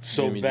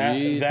 So Jimmy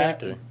G,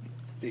 that or-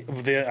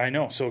 I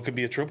know. So it could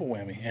be a triple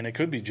whammy, and it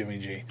could be Jimmy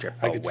G.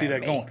 Triple I could see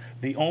that whammy. going.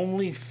 The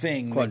only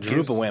thing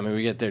Quadruple whammy.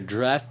 We get their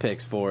draft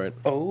picks for it.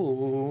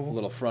 Oh, A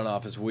little front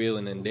office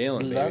wheeling and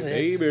dealing, Love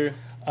baby. it.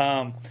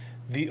 Baby.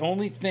 the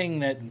only thing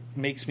that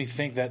makes me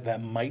think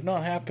that might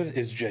not happen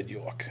is Jed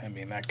York. I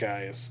mean, that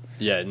guy is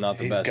Yeah, not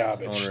the He's best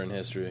garbage. owner in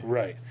history.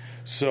 right.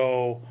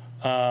 So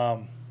I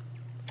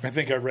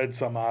think I read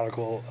some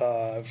article.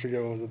 I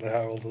forget what was it, the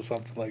Herald or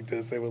something like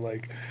this. They were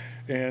like,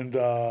 and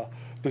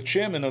the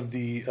chairman of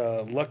the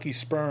Lucky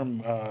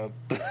Sperm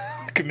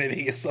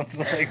committee or something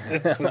like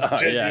this was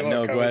Jed Yeah,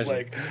 York. no I was question.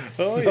 like,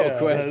 oh No yeah,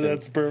 question.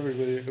 that's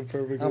perfectly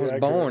I was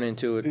accurate. born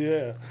into it.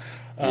 Yeah.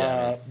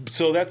 Yeah,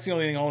 So that's the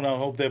only thing holding out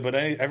hope there, but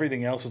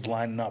everything else is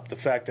lining up. The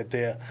fact that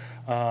they're,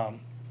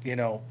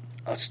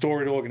 a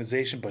storied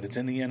organization, but it's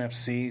in the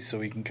NFC, so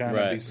he can kind of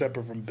Right. be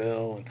separate from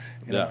Bill. And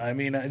you know, Yeah. I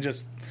mean,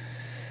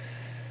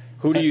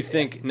 Who do you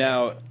think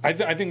now? I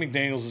think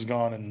McDaniels is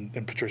gone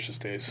in Patricia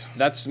stays.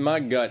 That's my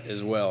gut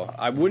as well.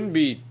 I wouldn't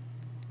be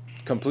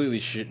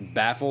completely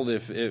baffled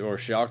or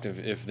shocked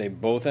if they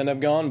both end up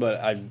gone, but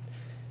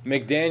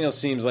McDaniel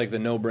seems like the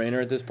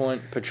no-brainer at this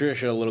point.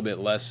 Patricia a little bit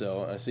less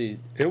so. I see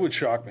It would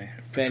shock me.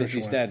 if Fantasy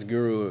Patricia went. Stats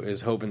Guru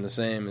is hoping the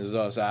same as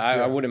us.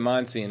 I wouldn't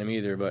mind seeing him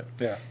either, but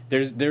Yeah.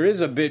 there is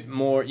a bit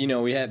more.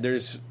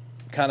 There's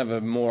kind of a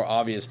more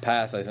obvious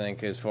path, I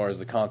think, as far as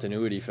the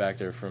continuity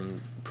factor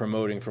from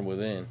promoting from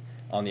within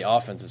on the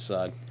offensive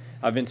side.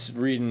 I've been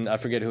reading. I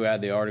forget who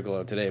had the article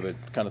out today, but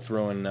kind of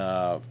throwing.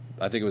 I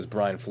think it was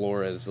Brian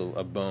Flores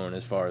a bone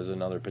as far as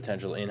another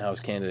potential in-house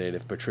candidate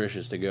if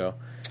Patricia's to go,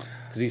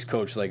 because he's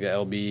coached like the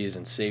LBs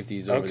and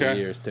safeties over the Okay.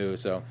 years too.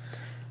 So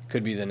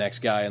could be the next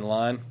guy in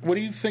line. What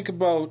do you think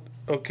about,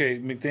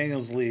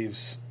 McDaniels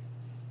leaves,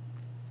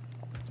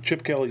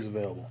 Chip Kelly's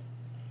available?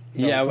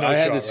 Yeah, no I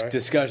had shot, this right?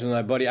 discussion with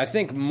my buddy. I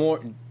think more.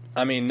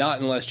 I mean, not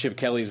unless Chip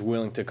Kelly's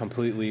willing to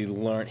completely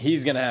learn.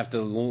 He's going to have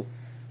to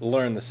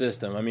learn the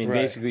system. I mean,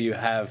 Right. basically, you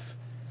have,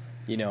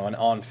 an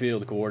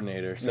on-field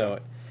coordinator. So,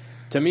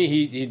 to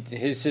me,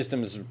 his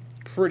system is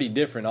pretty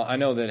different. I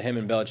know that him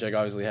and Belichick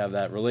obviously have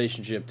that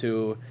relationship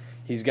too.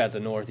 He's got the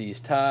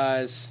Northeast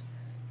ties.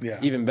 Yeah.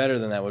 Even better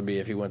than that would be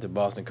if he went to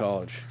Boston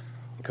College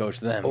and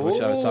coached them,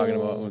 which I was talking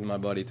about with my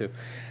buddy too.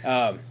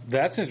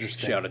 That's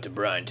interesting. Shout out to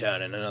Brian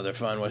Town and another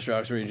fine West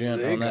Roxbury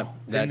gent There you on go.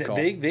 that And call.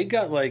 they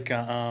got like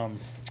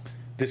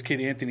this kid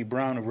Anthony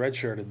Brown who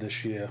redshirted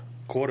this year.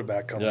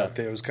 quarterback coming up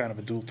there who's kind of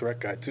a dual threat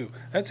guy too.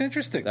 That's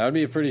interesting. That would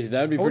be pretty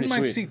I wouldn't sweet.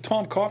 mind see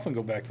Tom Coughlin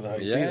go back to the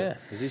Heights. Yeah.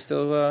 Is he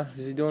still?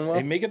 Is he doing well?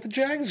 They may get the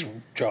Jags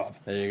job.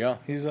 There you go.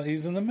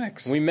 He's in the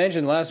mix. We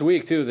mentioned last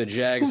week too the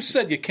Jags. Who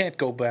said you can't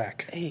go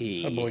back?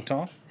 Hey, Our boy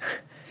Tom.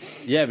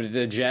 Yeah, but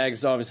the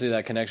Jags, obviously,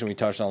 that connection we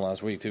touched on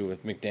last week too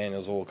with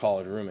McDaniel's old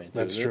college roommate.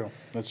 That's true.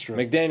 That's true.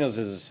 McDaniel's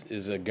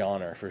is a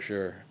goner for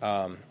sure.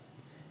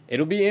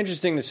 It'll be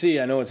interesting to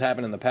see. I know it's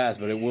happened in the past,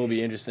 but it will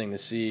be interesting to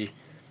see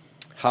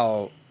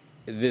how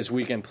this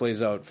weekend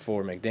plays out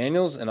for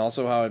McDaniel's and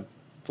also how it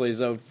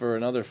plays out for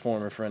another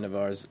former friend of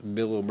ours,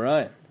 Bill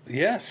O'Brien.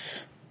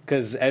 Yes.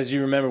 Because as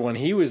you remember, when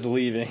he was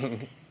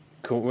leaving,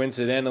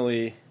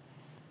 coincidentally,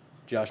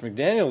 Josh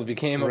McDaniels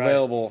became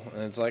available,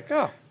 and it's like,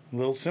 oh,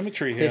 little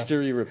symmetry here.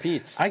 history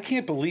repeats. I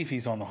can't believe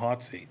he's on the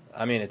hot seat.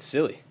 I mean, it's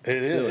silly.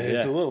 It's silly,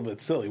 It's a little bit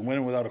silly.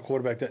 Winning without a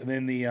quarterback.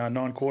 In the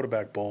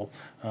non-quarterback bowl,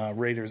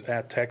 Raiders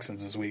at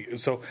Texans this week.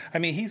 So, I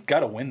mean, he's got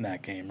to win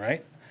that game,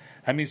 right?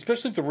 I mean,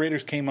 especially if the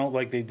Raiders came out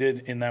like they did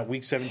in that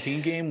Week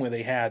 17 game where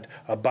they had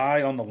a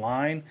bye on the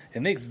line,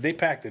 and they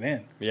packed it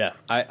in. Yeah,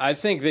 I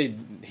think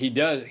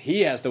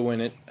he has to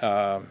win it,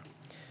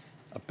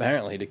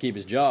 apparently, to keep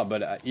his job.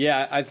 But,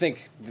 I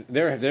think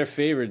they're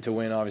favored to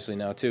win, obviously,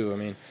 now, too. I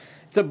mean,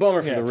 it's a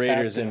bummer for the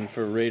Raiders and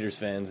for Raiders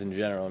fans in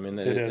general. I mean,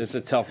 it's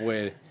a tough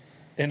way.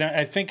 And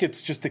I think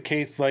it's just a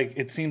case like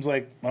it seems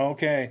like,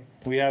 okay,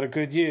 we had a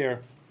good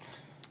year.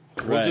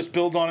 We'll just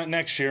build on it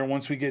next year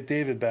once we get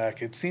David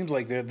back. It seems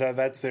like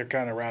that's their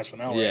kind of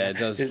rationale. Yeah, it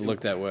does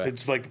look that way.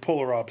 It's like the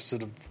polar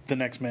opposite of the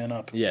next man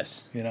up.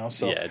 Yes.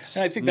 So yeah, and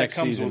I think that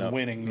comes with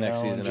winning.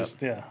 Next season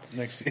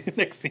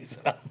next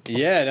season up.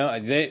 Yeah, no,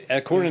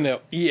 according to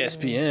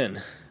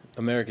ESPN,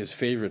 America's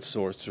favorite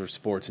source for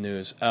sports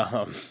news,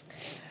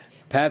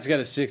 Pat's got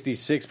a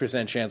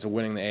 66% chance of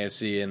winning the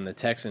AFC, and the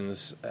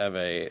Texans have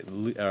a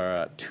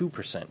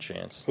 2%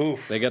 chance.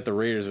 Oof. They got the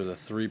Raiders with a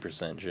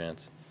 3%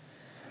 chance.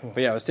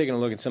 But yeah, I was taking a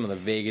look at some of the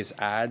Vegas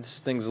odds.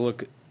 Things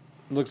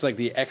looks like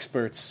the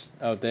experts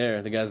out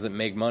there, the guys that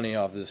make money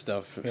off this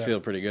stuff, feel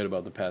pretty good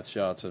about the Pats'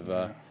 shots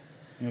of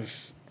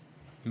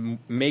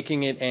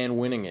making it and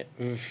winning it.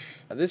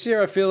 This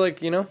year, I feel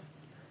like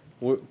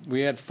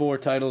we had 4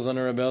 titles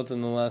under our belt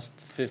in the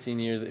last 15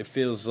 years. It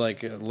feels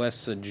like a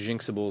less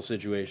jinxable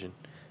situation.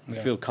 I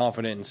feel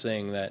confident in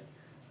saying that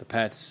the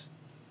Pats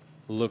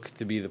look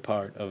to be the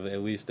part of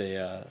at least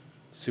a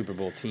Super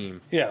Bowl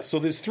team. Yeah, so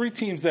there's 3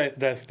 teams that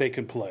they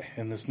can play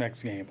in this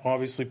next game.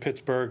 Obviously,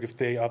 Pittsburgh, if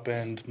they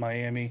upend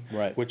Miami,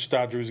 which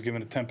Dodgers are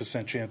given a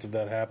 10% chance of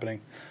that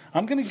happening.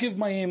 I'm going to give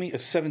Miami a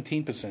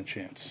 17%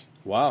 chance.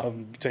 Wow.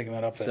 Of taking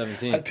that up there.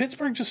 17.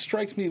 Pittsburgh just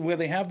strikes me where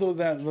they have the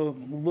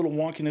little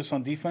wonkiness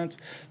on defense.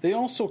 They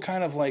also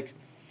kind of like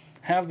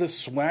have this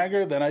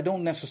swagger that I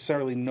don't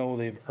necessarily know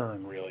they've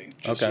earned really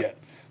just yet.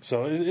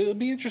 So it'll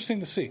be interesting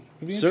to see.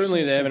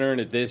 Certainly they haven't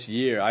earned it this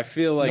year. I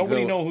feel like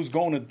nobody knows who's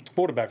going to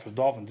quarterback for the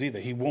Dolphins either.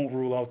 He won't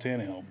rule out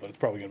Tannehill, but it's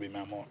probably going to be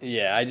Matt Moore.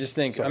 Yeah, I just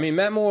think. I mean,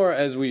 Matt Moore,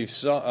 as we've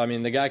saw. I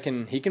mean, the guy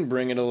can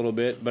bring it a little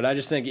bit, but I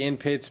just think in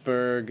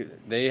Pittsburgh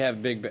they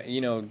have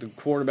the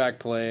quarterback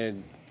play.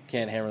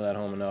 Can't hammer that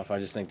home enough. I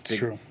just think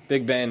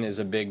Big Ben is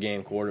a big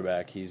game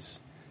quarterback.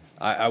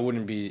 I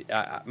wouldn't be.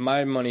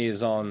 My money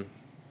is on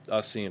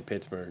us seeing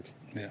Pittsburgh.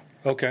 Yeah.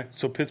 Okay.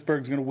 So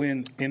Pittsburgh's going to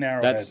win in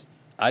Arrowhead.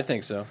 I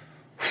think so.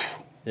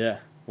 Yeah.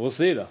 We'll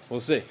see, though. We'll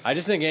see. I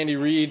just think Andy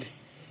Reid,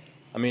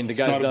 I mean, the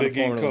guy's done a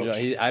formidable job.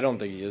 I don't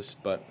think he is,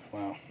 but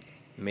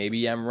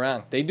maybe I'm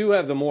wrong. They do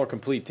have the more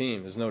complete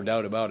team. There's no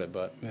doubt about it,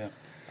 but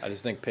I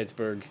just think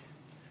Pittsburgh,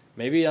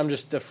 maybe I'm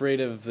just afraid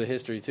of the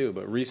history, too,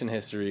 but recent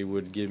history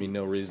would give me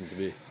no reason to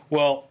be.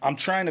 Well, I'm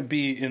trying to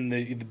be in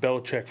the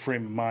Belichick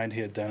frame of mind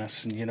here,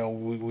 Dennis,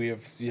 and, we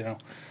have,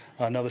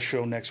 another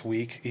show next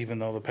week. Even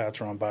though the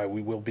Pats are on bye,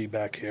 we will be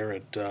back here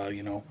at,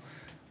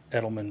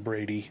 Edelman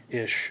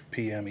Brady-ish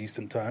p.m.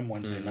 Eastern Time,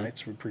 Wednesday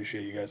nights. We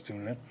appreciate you guys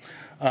tuning in.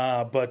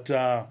 But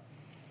there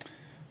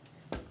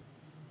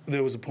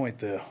was a point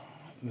there.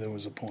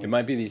 It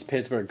might be these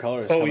Pittsburgh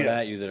colors coming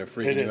at you that are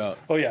freaking you out.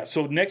 Oh, yeah.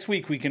 So next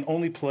week we can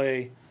only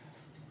play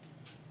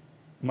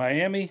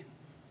Miami,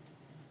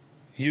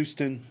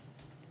 Houston,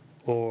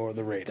 or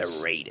the Raiders.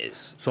 The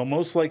Raiders. So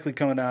most likely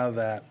coming out of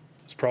that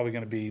is probably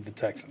going to be the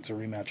Texans, a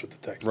rematch with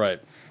the Texans. Right.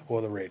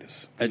 Or the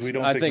Raiders. Because we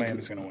don't think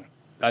Miami's going to win.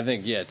 I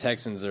think,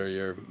 Texans are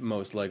your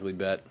most likely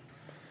bet.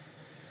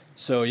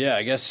 So,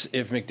 I guess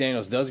if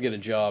McDaniels does get a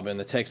job and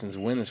the Texans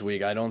win this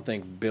week, I don't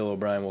think Bill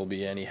O'Brien will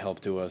be any help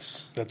to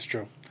us. That's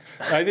true.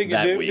 I think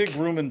they're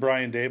grooming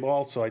Brian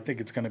Daboll, so I think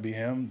it's going to be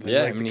him.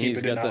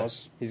 He's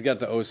got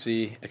the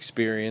OC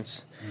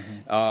experience.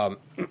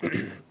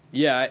 Mm-hmm.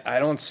 I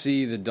don't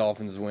see the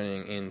Dolphins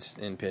winning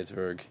in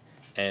Pittsburgh.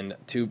 And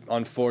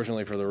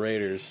unfortunately for the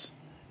Raiders,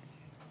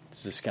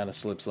 it's just kind of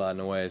slip-sliding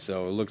away.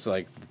 So it looks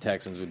like the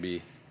Texans would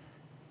be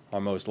our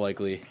most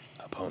likely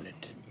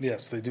opponent.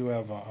 Yes, they do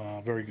have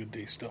a very good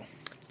D still.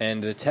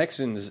 And the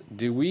Texans,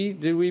 did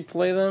we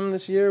play them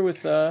this year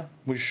with?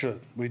 We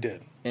should. We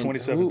did.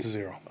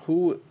 27-0.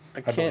 Who?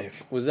 I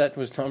believe.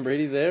 Was Tom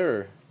Brady there?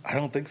 Or? I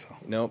don't think so.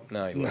 Nope,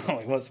 no, he wasn't. No,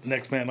 he was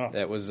next man up.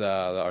 That was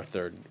our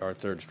third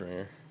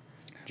stringer.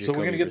 So we're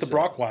going to get the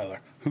Brissett. Brockweiler,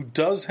 who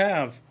does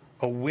have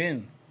a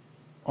win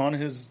on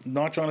his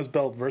notch on his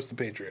belt versus the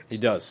Patriots. He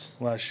does.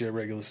 Last year,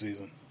 regular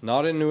season.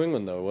 Not in New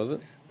England, though, was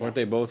it? Weren't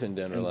they both in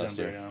Denver last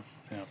year?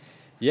 Yeah.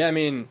 Yeah, I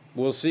mean,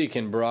 we'll see.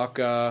 Can Brock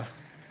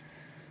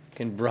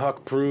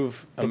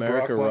prove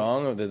America Brock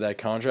wrong, or that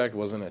contract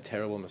wasn't a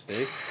terrible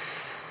mistake?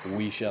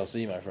 We shall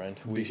see, my friend.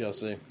 We shall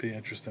see. Be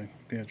interesting.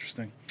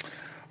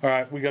 All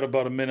right, we got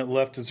about a minute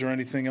left. Is there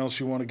anything else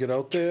you want to get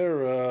out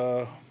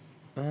there?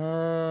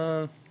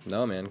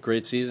 No, man.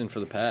 Great season for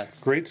the Pats.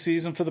 Great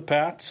season for the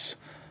Pats.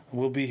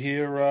 We'll be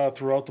here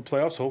throughout the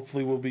playoffs.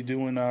 Hopefully, we'll be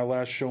doing our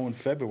last show in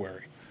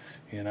February.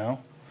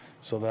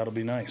 So that'll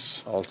be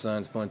nice. All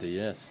signs point to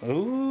yes.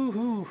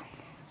 Ooh,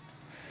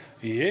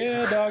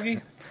 yeah,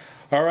 doggy.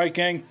 All right,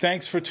 gang.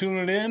 Thanks for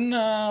tuning in.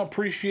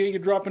 Appreciate you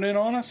dropping in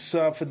on us.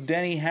 For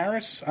Denny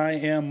Harris, I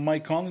am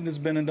Mike Conley. This has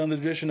been another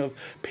edition of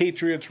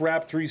Patriots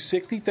Wrap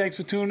 360. Thanks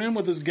for tuning in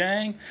with us,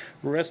 gang.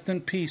 Rest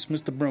in peace,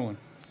 Mr. Bruin.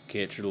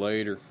 Catch you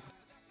later.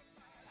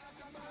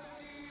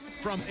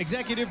 From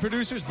executive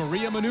producers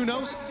Maria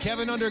Menounos,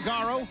 Kevin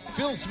Undergaro,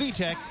 Phil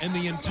Svitek, and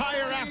the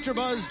entire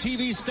AfterBuzz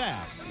TV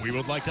staff, we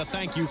would like to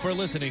thank you for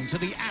listening to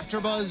the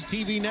AfterBuzz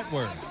TV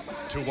network.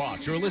 To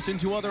watch or listen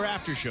to other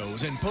after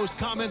shows and post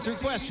comments or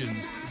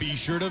questions, be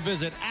sure to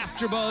visit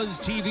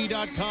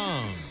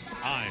AfterBuzzTV.com.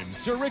 I'm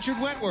Sir Richard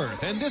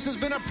Wentworth, and this has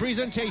been a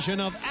presentation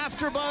of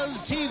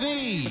AfterBuzz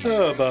TV.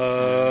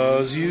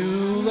 Buzz you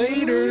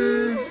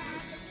later.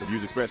 The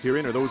views expressed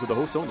herein are those of the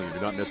hosts only and do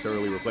not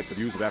necessarily reflect the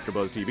views of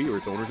AfterBuzz TV or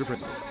its owners or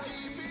principals.